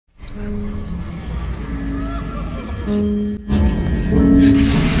Hey,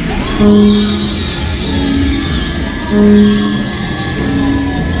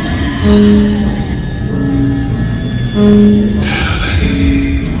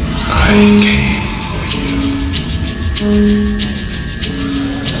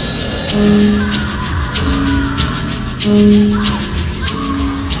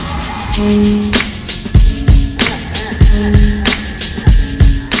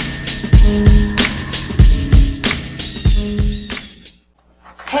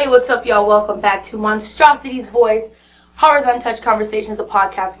 what's up, y'all? Welcome back to Monstrosity's Voice, Horrors Untouched Conversations, the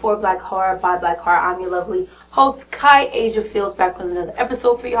podcast for Black Horror by Black Horror. I'm your lovely host, Kai Asia Fields, back with another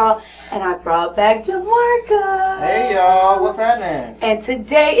episode for y'all, and I brought back Jamarco. Hey, y'all. What's happening? And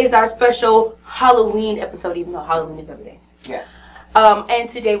today is our special Halloween episode, even though Halloween is every day. Yes. And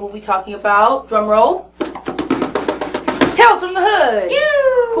today we'll be talking about, drum roll, Tales from the Hood.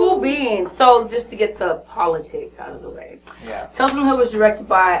 Cool beans. So, just to get the politics out of the way. Yeah. Tales from the Hood was directed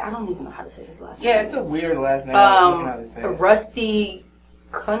by, I don't even know how to say his last name. Yeah, it's a weird last name. Rusty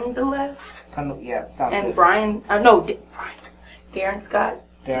Kundalev. Yeah, sounds and good. Darren Scott.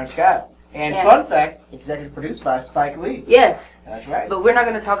 Darren Scott. And fun fact, executive produced by Spike Lee. Yes. That's right. But we're not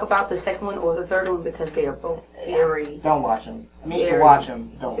going to talk about the second one or the third one because they are both very... Don't watch them. I mean, you can watch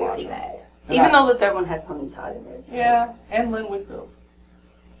them. Don't watch them. Bad. Even though the third one has Tony Todd in it. Yeah, and Lynn Whitfield.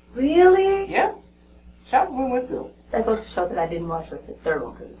 Really? Yeah. Shout out to Lynn Whitfield. That goes to show that I didn't watch the third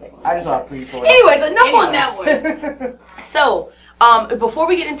one because the second one. I just saw a preview. Anyways, enough on that one. So, before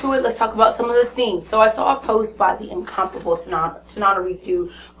we get into it, let's talk about some of the themes. So I saw a post by the incomparable Tananaritu,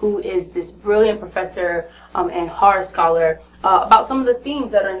 who is this brilliant professor and horror scholar, about some of the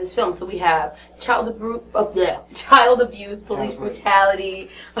themes that are in this film. So we have child abuse, police brutality,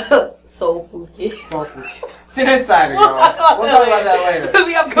 soul food kids. Soul food. It's an insider, y'all. We'll talk about that later.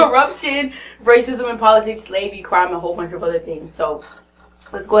 We have corruption, racism in politics, slavery, crime, and a whole bunch of other things. So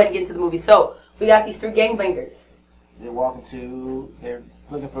let's go ahead and get into the movie. So we got these three gangbangers. They're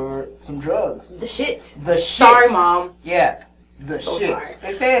looking for some drugs. The shit. The shit. Sorry, Mom. Yeah. The So shit. sorry.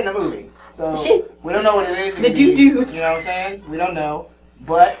 They say it in the movie. So The shit. we don't know what it is. The doo-doo. You know what I'm saying? We don't know.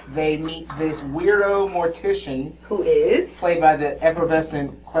 But they meet this weirdo mortician. Who is? Played by the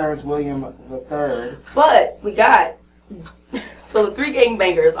effervescent Clarence William III. But we got... So the three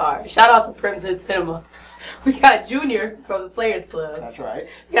gangbangers are... Shout out to Crimson Cinema. We got Junior from the Players Club. That's right.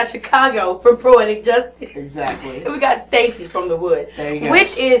 We got Chicago from Poetic Justice. Exactly. And we got Stacy from The Wood. There you go.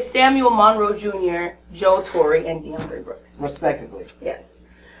 Which is Samuel Monroe Jr., Joe Torre, and DeAndre Brooks. Respectively. Yes.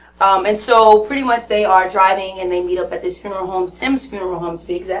 And so pretty much they are driving and they meet up at this funeral home, Sims Funeral Home to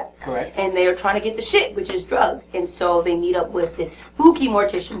be exact. Correct. And they are trying to get the shit, which is drugs. And so they meet up with this spooky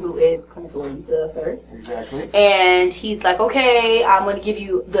mortician who is Clarence Williams III. Exactly. And he's like, okay, I'm going to give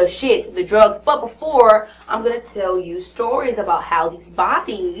you the shit, the drugs. But before, I'm going to tell you stories about how these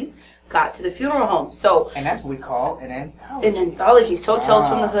bodies got to the funeral home. So, and that's what we call an anthology. An anthology. So Tales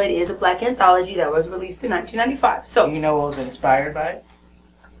from the Hood is a black anthology that was released in 1995. So you know what was inspired by it?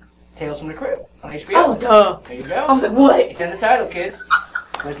 Tales from the Crypt on HBO. Oh, duh. There you go. I was like, what? It's in the title, kids.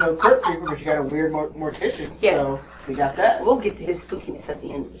 There's no crypt keeper, but you got a weird mortician. Yes. So we got that. We'll get to his spookiness at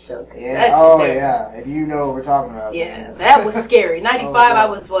the end of the show. Yeah. Oh, yeah. If you know what we're talking about. Yeah. That was scary. 95, I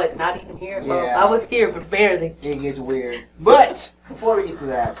was what? Not even here? Yeah. I was here, but barely. It gets weird. But before we get to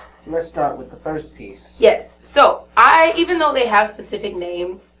that, let's start with the first piece. Yes. So even though they have specific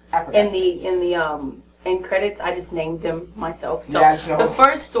names in credits, I just named them myself. So the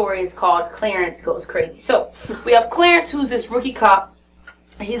first story is called Clarence Goes Crazy. So we have Clarence, who's this rookie cop.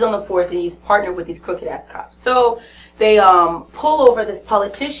 He's on the force and he's partnered with these crooked ass cops. So they pull over this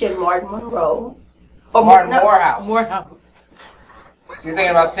politician, Martin Morehouse. Morehouse. So you're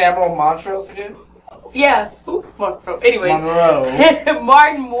thinking about Samuel Montrose again? Yeah. Anyway,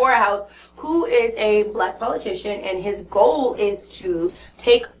 Martin Morehouse, who is a black politician, and his goal is to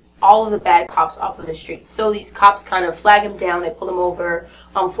take all of the bad cops off of the street. So these cops kind of flag him down, they pull him over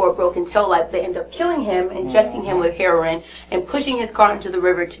for a broken tail light. They end up killing him, injecting him with heroin, and pushing his car into the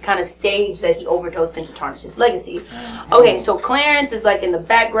river to kind of stage that he overdosed and to tarnish his legacy. Okay, so Clarence is like in the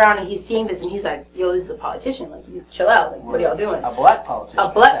background and he's seeing this and he's like, yo, this is a politician, like, you chill out, like, what are y'all doing? A black politician. A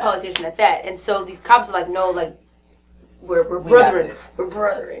black politician at that. And so these cops are like, no, like, we're brethren. We're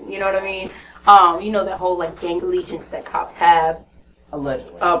brethren, you know what I mean? You know that whole like gang allegiance that cops have.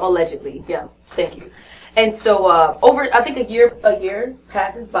 Allegedly. Allegedly, yeah. Thank you. And so I think a year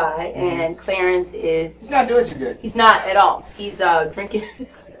passes by, and Clarence he's not doing too good. He's not at all. He's drinking.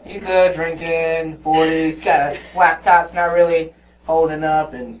 He's drinking 40. He's got a flat top's not really holding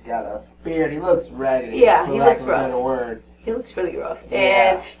up, and he's got a beard. He looks raggedy. Yeah, for he lack looks of a rough. better word. It looks really rough.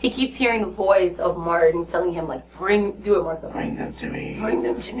 And he keeps hearing the voice of Martin telling him, like, do it, Marco. Bring them to me. Bring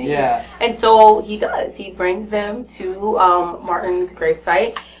them to me. Yeah. And so he does. He brings them to Martin's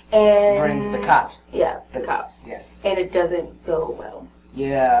gravesite. And brings the cops. Yeah, the cops. Yes. And it doesn't go well.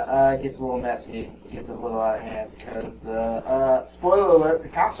 Yeah, it gets a little messy. It gets a little out of hand because spoiler alert, the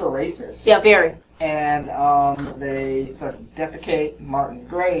cops are racist. Yeah, very. And they start to defecate Martin's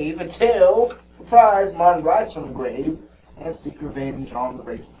grave until, surprise, Martin rises from the grave and seeks revenge on the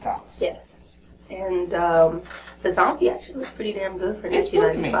racist cops. Yes. And the zombie actually looks pretty damn good for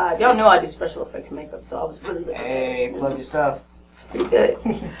 1995. Y'all know I do special effects makeup, so I was really good. Hey, plug your stuff. It's pretty good.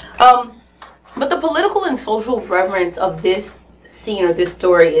 But the political and social reverence of this scene or this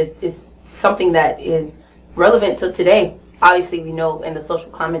story is something that is relevant to today. Obviously, we know in the social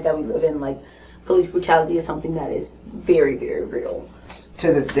climate that we live in, like, police brutality is something that is very, very real.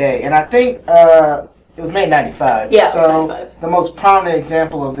 To this day. And I think it was made in 95. Yeah, so 95. The most prominent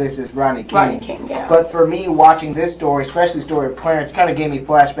example of this is Ronnie King. Ronnie King, yeah. But for me, watching this story, especially the story of Clarence, kind of gave me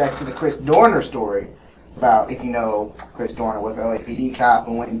flashbacks to the Chris Dorner story about, if you know, Chris Dorner was an LAPD cop,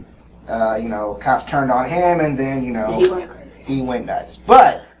 and when, cops turned on him, and then, he went nuts.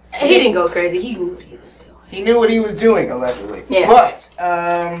 But he didn't go crazy. He knew what he was doing. He knew what he was doing, allegedly. Yeah. But,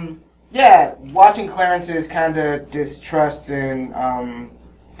 watching Clarence's kind of distrust and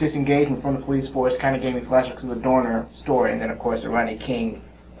disengagement from the police force kind of gave me flashbacks to the Dorner story, and then, of course, the Ronnie King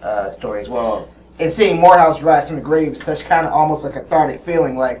story as well. And seeing Morehouse rise from the grave is such kind of almost a cathartic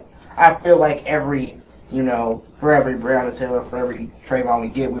feeling. Like, I feel like for every Breonna Taylor, for every Trayvon we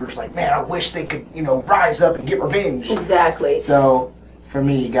get, we were just like, man, I wish they could, rise up and get revenge. Exactly. So, for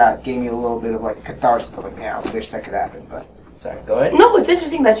me, it gave me a little bit of, like, catharsis. Like, man, I wish that could happen, but... Sorry, go ahead. No, it's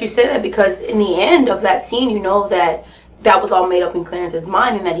interesting that you say that because in the end of that scene, you know that was all made up in Clarence's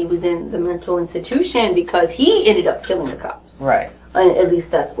mind and that he was in the mental institution because he ended up killing the cops. Right. And at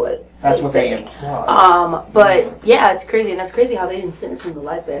least that's what they imply. But yeah, it's crazy, and that's crazy how they didn't sentence him to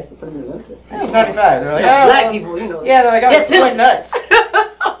life. They actually put him in the mental institution. It was 95. They're like, black people, Yeah, they're like, oh, went nuts.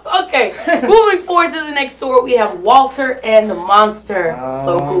 Okay, moving forward to the next story, we have Walter and the Monster.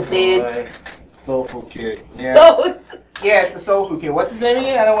 Soulful Kid. Soulful Kid. Yeah. Yeah, it's the Soulful Kid. What's his name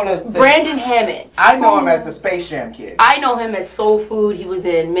again? I don't want to say. Brandon Hammond. I know him as the Space Jam Kid. I know him as Soul Food. He was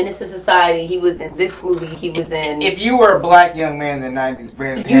in Menace to Society. He was in this movie. He was in... If you were a black young man in the 90s,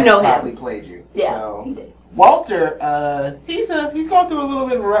 Brandon Hammond probably played you. Yeah, so. he did. Walter, he's going through a little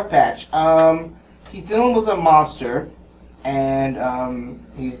bit of a rough patch. He's dealing with a monster, and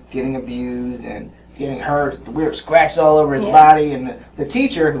he's getting abused, and he's getting hurt. It's weird scratches all over his body, and the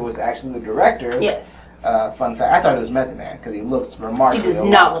teacher, who was actually the director... Yes. Fun fact, I thought it was Method Man because he looks remarkably. He does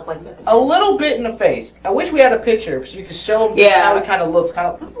not look like Method Man. A little bit in the face. I wish we had a picture so you could show him how he kind of looks.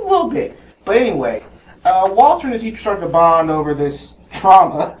 Just a little bit. But anyway, Walter and the teacher started to bond over this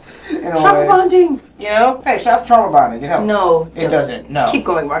trauma. Trauma bonding. Hey, shout out to trauma bonding. It helps. No. It doesn't. No. Keep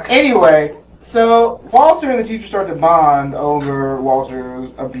going, Mark. Anyway, so Walter and the teacher started to bond over Walter's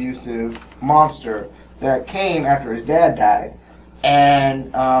abusive monster that came after his dad died.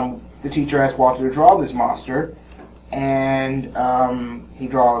 And, the teacher asked Walter to draw this monster, and he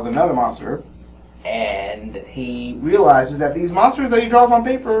draws another monster, and he realizes that these monsters that he draws on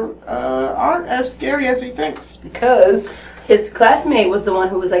paper aren't as scary as he thinks, because his classmate was the one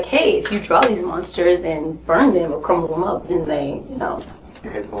who was like, hey, if you draw these monsters and burn them or crumble them up, then they'll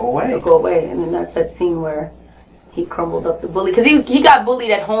go away. They'll go away. And then that's that scene where he crumbled up the bully. Because he got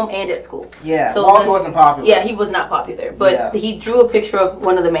bullied at home and at school. Yeah, so Walter wasn't popular. Yeah, he was not popular. But he drew a picture of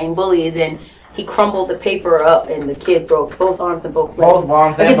one of the main bullies, and he crumbled the paper up, and the kid broke both arms and both legs. Both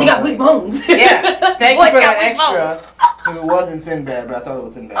arms and both legs. Because he got weak bones. Yeah, thank you for that extra. Who wasn't Sinbad, but I thought it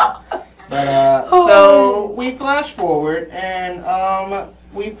was Sinbad. But, so we flash forward, and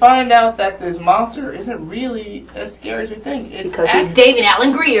we find out that this monster isn't really as scary as we think. It's because he's David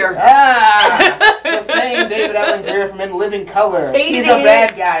Alan Grier. The same David Alan Grier from In Living Color. He's a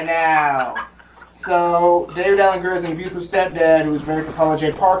bad guy now. So David Alan Grier is an abusive stepdad who is married to Paula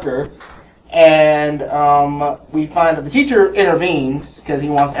J. Parker. And we find that the teacher intervenes because he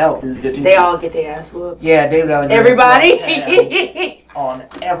wants to help. He's a good teacher. They all get their ass whooped. Yeah, David Allen. Everybody? On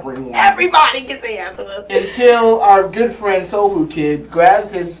everyone. Everybody gets their ass whooped. Until our good friend Soul Food Kid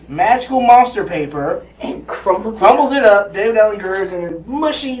grabs his magical monster paper and crumbles it up. David Allen Grier is in a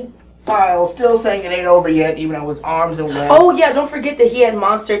mushy pile, still saying it ain't over yet, even though his arms and legs. Oh yeah, don't forget that he had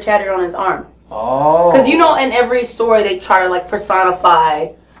monster tatted on his arm. Oh. Because in every story they try to personify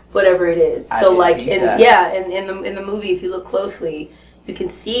whatever it is. So in the movie, if you look closely, you can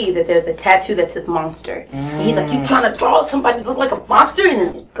see that there's a tattoo that says monster. And he's like, you trying to draw somebody to look like a monster? And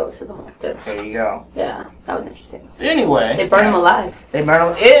then it goes to the monster. There you go. Yeah, that was interesting. Anyway. They burn him alive. They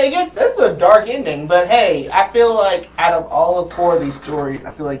burn him. That's a dark ending, but hey, I feel like out of all of 4 of these stories,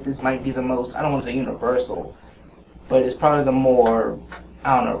 I feel like this might be the most, I don't want to say universal, but it's probably the more,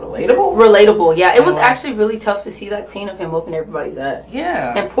 I don't know, relatable? Relatable, yeah. It was actually really tough to see that scene of him whooping everybody's ass.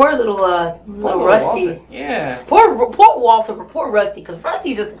 Yeah. And poor little Rusty. Walter. Yeah. Poor Walter, but poor Rusty, because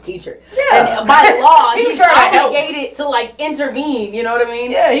Rusty's just a teacher. Yeah. And by law, he was he's trying to help. obligated to like intervene. You know what I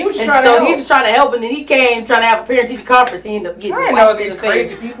mean? Yeah, he was and trying so to help. he's just trying to help, and then he came trying to have a parent-teacher conference. He ended up getting I didn't know these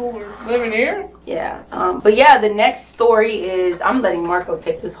crazy people were living here. Yeah. But yeah, the next story is I'm letting Marco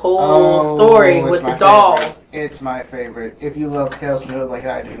take this whole story with the dolls. It's my favorite. If you love Tales from the Hood like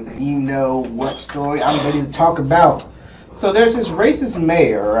I do, then you know what story I'm ready to talk about. So there's this racist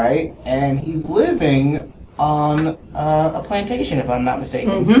mayor, right? And he's living on a plantation, if I'm not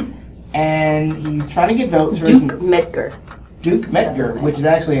mistaken. Mm-hmm. And he's trying to get votes for Duke Medgar. Duke Medgar, which is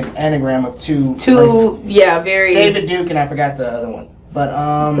actually an anagram of two, very David Duke, and I forgot the other one.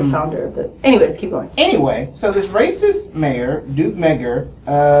 But the founder of the. Anyways, keep going. Anyway, so this racist mayor, Duke Medgar,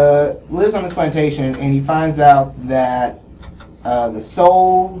 lives on this plantation, and he finds out that the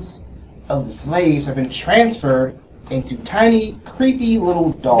souls of the slaves have been transferred into tiny, creepy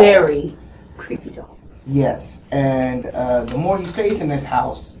little dolls. Very creepy dolls. Yes, and the more he stays in this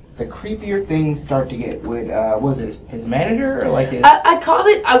house, the creepier things start to get. With was it his manager or like his? I call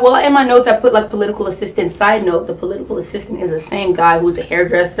it. Well, in my notes I put like political assistant. Side note: the political assistant is the same guy who's a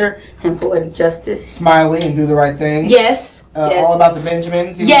hairdresser in Poetic Justice. Smiley and Do the Right Thing. Yes. Yes. All About the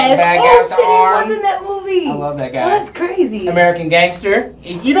Benjamins. Yes. Oh shit, he was in that movie. I love that guy. Oh, that's crazy. American Gangster.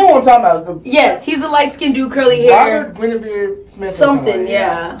 You know what I'm talking about? Yes, he's a light-skinned dude, curly hair. Robert Guinevere Smith. Something,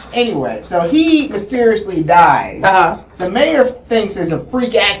 yeah. Anyway, so he mysteriously dies. The mayor thinks it's a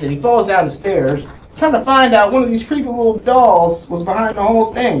freak accident. He falls down the stairs. Trying to find out one of these creepy little dolls was behind the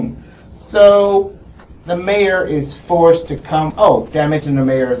whole thing. So the mayor is forced to come. Oh, did I mention the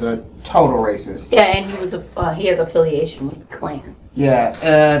mayor is a total racist? Yeah, and he has affiliation with the Klan.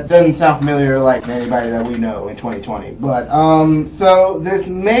 Yeah, doesn't sound familiar like anybody that we know in 2020. But so this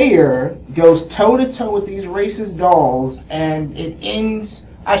mayor goes toe to toe with these racist dolls, and it ends.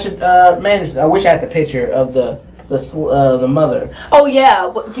 I should manage. I wish I had the picture of the mother. Oh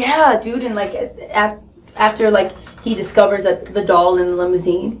yeah, yeah, dude, and like after like he discovers that the doll in the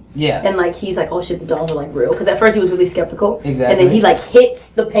limousine. Yeah. And like he's like, oh shit, the dolls are like real. Because at first he was really skeptical. Exactly. And then he like hits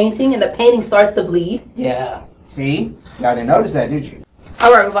the painting, and the painting starts to bleed. Yeah. See? Y'all didn't notice that, did you?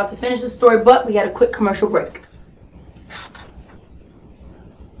 All right, we're about to finish the story, but we got a quick commercial break.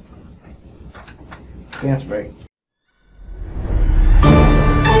 Dance break.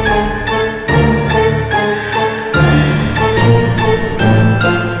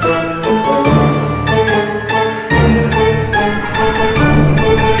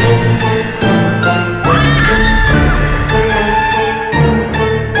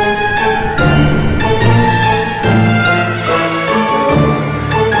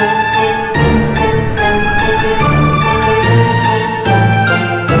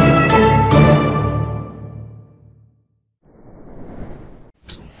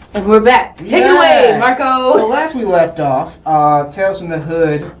 And we're back. Take it away, Marco. So last we left off, Tales from the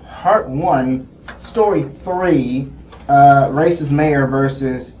Hood, Part 1, Story 3, Racist Mayor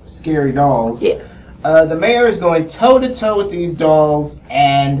versus Scary Dolls. Yes. The mayor is going toe-to-toe with these dolls,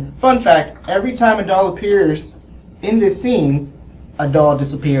 and fun fact, every time a doll appears in this scene, a doll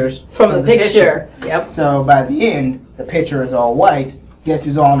disappears from the picture. Yep. So by the end, the picture is all white. Guess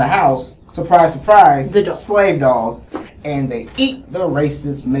who's all in the house? Surprise, surprise, the dolls. Slave dolls. And they eat the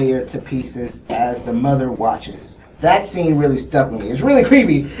racist mayor to pieces as the mother watches. That scene really stuck with me. It's really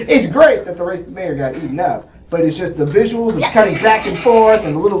creepy. It's great that the racist mayor got eaten up, but it's just the visuals of cutting back and forth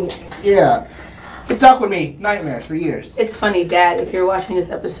and the little, It stuck with me. Nightmares for years. It's funny, Dad, if you're watching this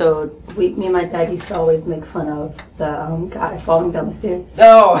episode, me and my dad used to always make fun of the guy falling down the stairs.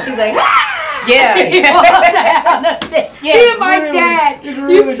 Oh. He's like, yeah. Me and my dad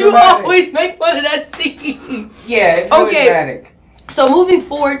used to always make fun of that scene. Yeah, it's really dramatic. So moving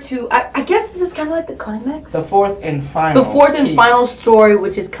forward to, I guess this is kind of like the climax. The fourth and final. The fourth and final story,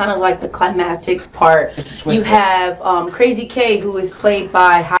 which is kind of like the climactic part. You have Crazy K, who is played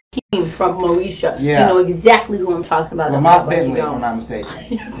by Hakeem from Moesha. Yeah. You know exactly who I'm talking about. Lamont Bentley, if I'm not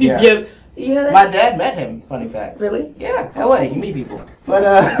mistaken. Yeah. Yeah. My dad met him, funny fact. Really? Yeah, LA, you meet people. But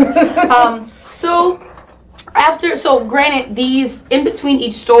so granted, these in between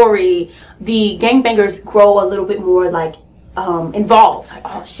each story, the gangbangers grow a little bit more like involved. Like,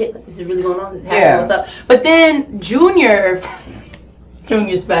 oh shit, like, this is really going on. This is happening. What's up? But then Junior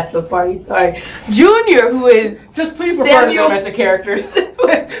Junior's bachelor party. Sorry, Junior, who is just please refer to them as the characters,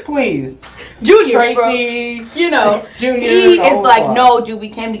 please. Junior, Tracy, bro, you know, Junior. He is like, no, dude, we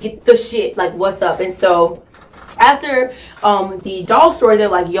came to get the shit. Like, what's up? And so after the doll story, they're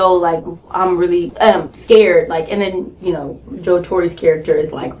like, yo, like, I'm really scared. Like, and then, you know, Joe Torre's character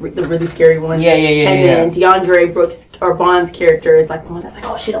is like the really scary one. Yeah. And then DeAndre Brooks or Bond's character is like the one that's like,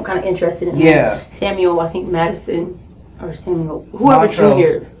 oh shit, I'm kind of interested in him. Samuel, I think Madison or Samuel, whoever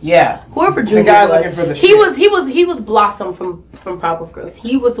Junior. Yeah. Whoever Junior the guy was. Looking for the he was Blossom from Powerpuff Girls.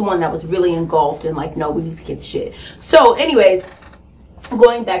 He was the one that was really engulfed in like, no, we need to get shit. So, anyways,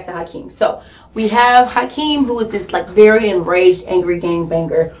 going back to Hakeem. So we have Hakeem, who is this like very enraged, angry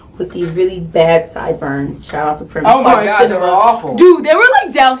gangbanger with these really bad sideburns. Shout out to Prince. Oh my god, they were awful. Dude, they were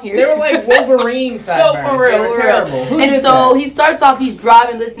like down here. They were like Wolverine sideburns. So for real, they were terrible. Who and did so that? he starts off, he's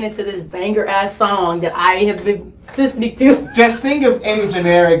driving, listening to this banger ass song that I have been listening to. Just think of any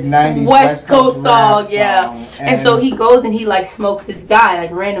generic 90s West Coast song, yeah. Song, and so he goes and he like smokes his guy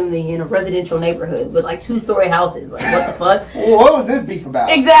like randomly in a residential neighborhood with like 2-story houses. Like, what the fuck? Well, what was this beef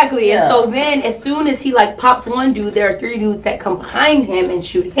about? Exactly. Yeah. And so then as soon as he like pops one dude, there are 3 dudes that come behind him and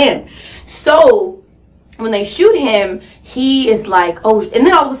shoot him. So when they shoot him, he is like, oh, and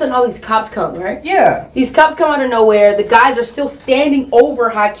then all of a sudden all these cops come, right? Yeah. These cops come out of nowhere. The guys are still standing over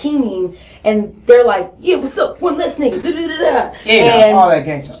Hakeem, and they're like, yeah, what's up? One listening. Yeah, and all that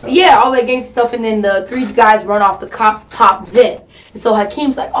gangster stuff. Yeah, all that gangster stuff. And then the 3 guys run off. The cops pop them. And so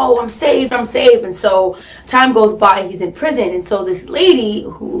Hakeem's like, oh, I'm saved. And so time goes by. He's in prison. And so this lady,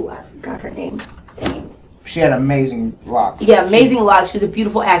 who, I forgot her name. Dang. She had amazing locks. Yeah, amazing locks. She was a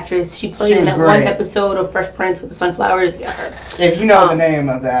beautiful actress. She played in that one episode of Fresh Prince with the sunflowers. Yeah, her. If you know the name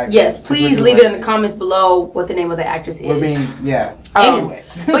of the actress. Yes, please leave it in the comments below what the name of the actress is. Anyway.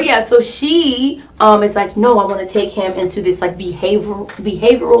 But yeah, so she is like, no, I want to take him into this like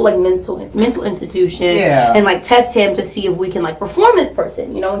behavioral like mental institution. Yeah. And like test him to see if we can like perform this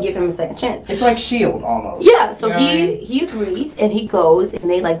person, you know, and give him a second chance. It's like S.H.I.E.L.D. almost. Yeah, so he agrees and he goes and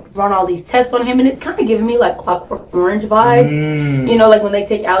they like run all these tests on him, and it's kind of giving me like Clockwork Orange vibes. You know, like when they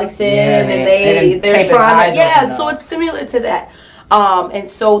take Alex in and they're trying to, so it's similar to that. And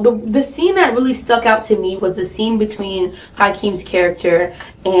so the scene that really stuck out to me was the scene between Hakeem's character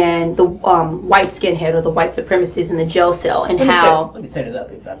and the white skinhead or the white supremacist in the jail cell, and let me set it up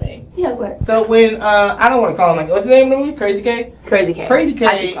if I may. Yeah, go ahead. So when I don't want to call him, like, what's the name of the movie? Crazy K? Crazy K. Crazy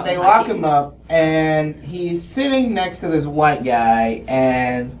K, they lock him up and he's sitting next to this white guy,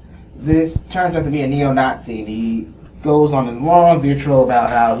 and this turns out to be a neo-Nazi, and he goes on his long vitriol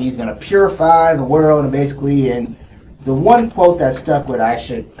about how he's going to purify the world, and basically, and the one quote that stuck with, I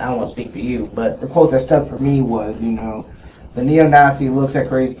don't want to speak for you, but the quote that stuck for me was, you know, the neo-Nazi looks at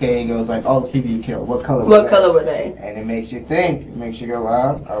Crazy K and goes like, all those people you killed, what color were they? And it makes you think, it makes you go,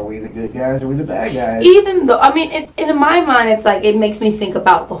 well, are we the good guys or are we the bad guys? Even though, I mean, in my mind, it's like, it makes me think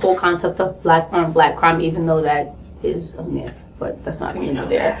about the whole concept of black on black crime, even though that is a myth, but that's not here nor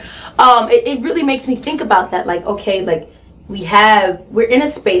there. It really makes me think about that, like, okay, like, we're in a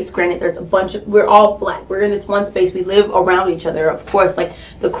space, granted there's a bunch of, we're all black, we're in this one space, we live around each other, of course, like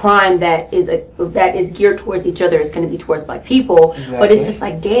the crime that is geared towards each other is going to be towards black people, but it's just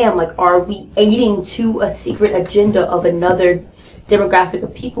like, damn, like, are we aiding to a secret agenda of another demographic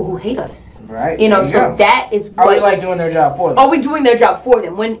of people who hate us? Right. You know, so that is what, are we like doing their job for them? Are we doing their job for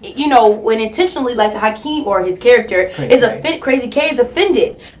them? When, you know, when intentionally, like Hakeem or his character Crazy K is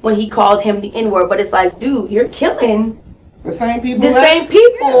offended when he called him the N-word, but it's like, dude, you're killing the same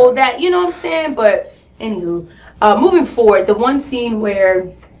people that, you know what I'm saying? But anywho, moving forward, the one scene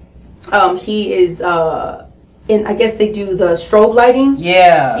where he is in, I guess they do the strobe lighting.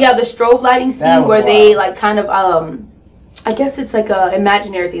 Yeah, the strobe lighting scene where they like kind of I guess it's like a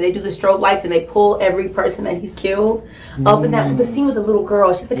imaginary thing. They do the strobe lights and they pull every person that he's killed up. And that the scene with the little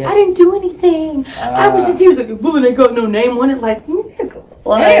girl, she's like, I didn't do anything. I was just here. He's like, the bullet ain't got no name on it. Like,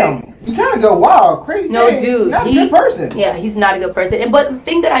 damn, you kind of go, wow, Crazy K. No, dude, not a good person. Yeah, he's not a good person. But the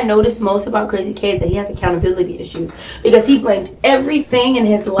thing that I noticed most about Crazy K is that he has accountability issues, because he blamed everything in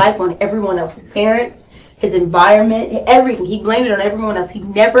his life on everyone else, his parents, his environment, everything. He blamed it on everyone else. He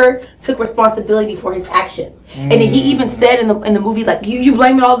never took responsibility for his actions. And he even said in the movie, like, you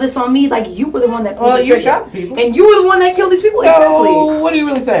blaming all this on me? Like, you were the one that pulled the trigger. You shot people. And you were the one that killed these people. So, what are you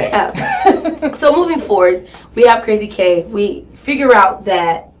really saying? So, moving forward, we have Crazy K. We figure out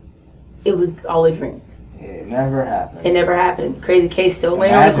that it was all a dream. It never happened. It never happened. Crazy K still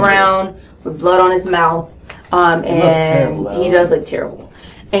laying on the ground with blood on his mouth. And he does look terrible.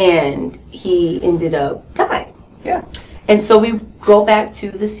 And he ended up dying. Yeah. And so we go back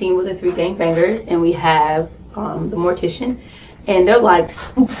to the scene with the 3 gangbangers, and we have the mortician and they're like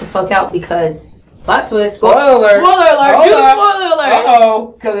spooked the fuck out because plot twist. Spoiler alert! Spoiler alert! Spoiler alert!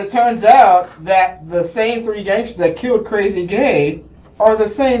 Uh-oh, because it turns out that the same 3 gangsters that killed Crazy Gay are the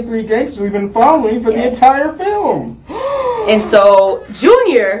same 3 gangsters we've been following for the entire film. And so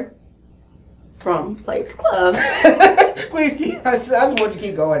Junior from Players Club. Please keep. I just want you to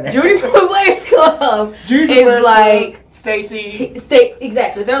keep going there. Junior from Players Club is like Stacy.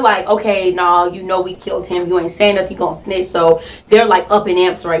 Exactly. They're like, okay, nah, you know we killed him. You ain't saying nothing. You gonna snitch. So they're like up in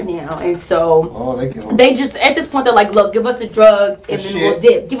amps right now, and so they just at this point they're like, look, give us the drugs and then we'll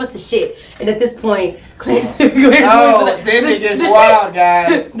dip. Give us the shit. And at this point, Clarence. Then it gets wild,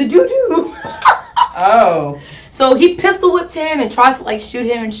 guys. The doo doo. Oh. So he pistol whips him and tries to like shoot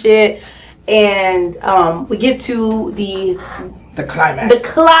him and shit. And we get to the climax. The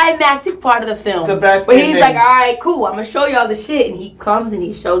climactic part of the film. The best where he's like, all right, cool, I'm going to show y'all the shit. And he comes and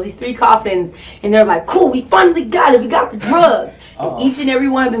he shows these 3 coffins. And they're like, cool, we finally got it. We got the drugs. And each and every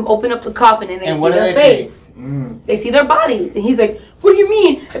one of them open up the coffin and they see their face. They see their bodies. And he's like, what do you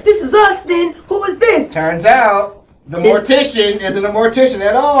mean? If this is us, then who is this? Turns out the mortician isn't a mortician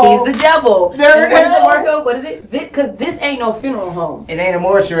at all. He's the devil. They're in hell. Marco, what is it? Because this ain't no funeral home. It ain't a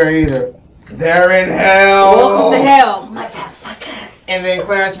mortuary either. They're in hell. Welcome to hell. My God, podcast. And then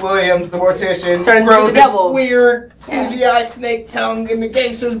Clarence Williams, the mortician, turns into the devil. Weird CGI snake tongue, and the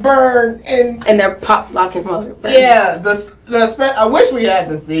gangsters burn, and they're pop locking mother. Yeah, I wish we had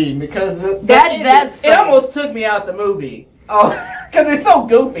the scene because it almost took me out the movie. Oh, because it's so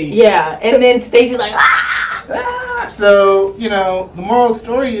goofy. Yeah, and then Stacy's like, ah! So the moral of the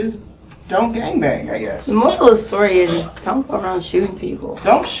story is, don't gangbang, I guess. The moral of the story is don't go around shooting people.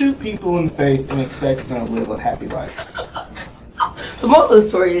 Don't shoot people in the face and expect them to live a happy life. The moral of the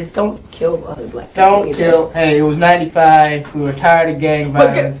story is don't kill other black people. Don't kill. Hey, it was 95. We were tired of gang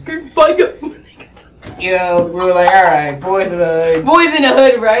violence. We were like, all right, boys in the hood. Boys in the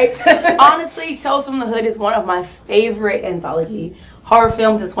hood, right? Honestly, Tales from the Hood is one of my favorite anthology horror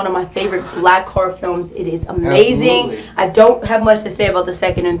films. It's one of my favorite black horror films. It is amazing. Absolutely. I don't have much to say about the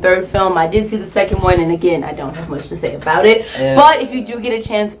 2nd and 3rd film. I did see the 2nd one, and again, I don't have much to say about it. Yeah. But if you do get a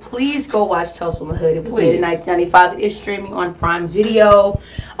chance, please go watch Tales from the Hood. It was made in 1995. It is streaming on Prime Video.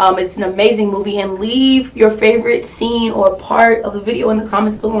 It's an amazing movie, and leave your favorite scene or part of the video in the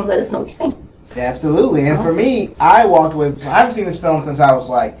comments below and let us know what you think. Absolutely. And for me, I walked away with, I haven't seen this film since I was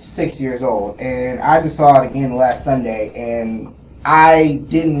like 6 years old, and I just saw it again last Sunday, and I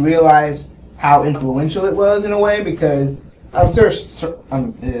didn't realize how influential it was in a way, because I'm sure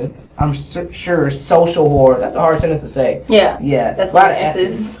social horror, that's a hard sentence to say. Yeah. Yeah. That's a lot of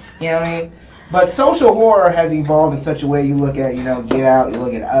S's. You know what I mean? But social horror has evolved in such a way. You look at, Get Out, you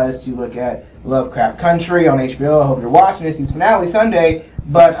look at Us, you look at Lovecraft Country on HBO. I hope you're watching this. It's finale Sunday.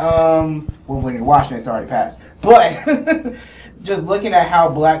 But, well, when you're watching it, it's already passed. But just looking at how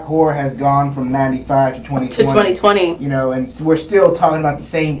black horror has gone from 95 to 2020. To 2020. And we're still talking about the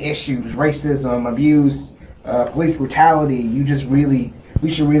same issues, racism, abuse, police brutality. We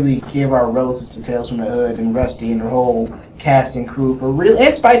should really give our roses to Tales from the Hood and Rusty and their whole cast and crew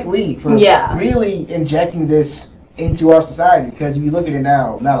and Spike Lee for really injecting this into our society, because if you look at it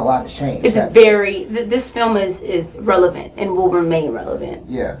now, not a lot has changed. It's this film is relevant and will remain relevant.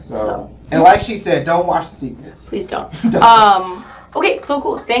 Yeah, so. And like she said, don't watch the sequels. Please don't. Okay, so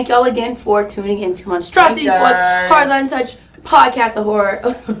cool. Thank y'all again for tuning in to Monstrosities Wars, Horrors Untouched, Podcast of Horror,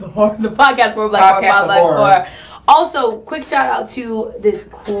 the podcast for Black Horror, Black Horror. Also, quick shout out to this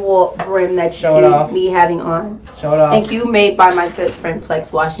cool brim that you see me having on. Show it off. Thank you, made by my good friend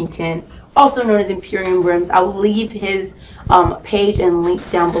Plex Washington, also known as Imperium Brims. I will leave his page and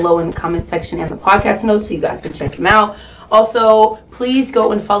link down below in the comment section and the podcast notes so you guys can check him out. Also, please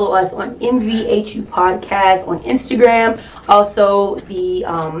go and follow us on MVHU Podcast on Instagram. Also, the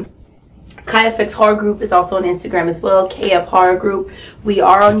KFX Horror Group is also on Instagram as well, KF Horror Group. We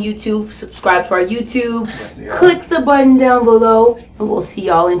are on YouTube. Subscribe to our YouTube. Yes, click the button down below, and we'll see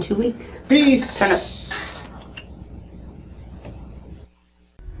y'all in 2 weeks. Peace. Turn up.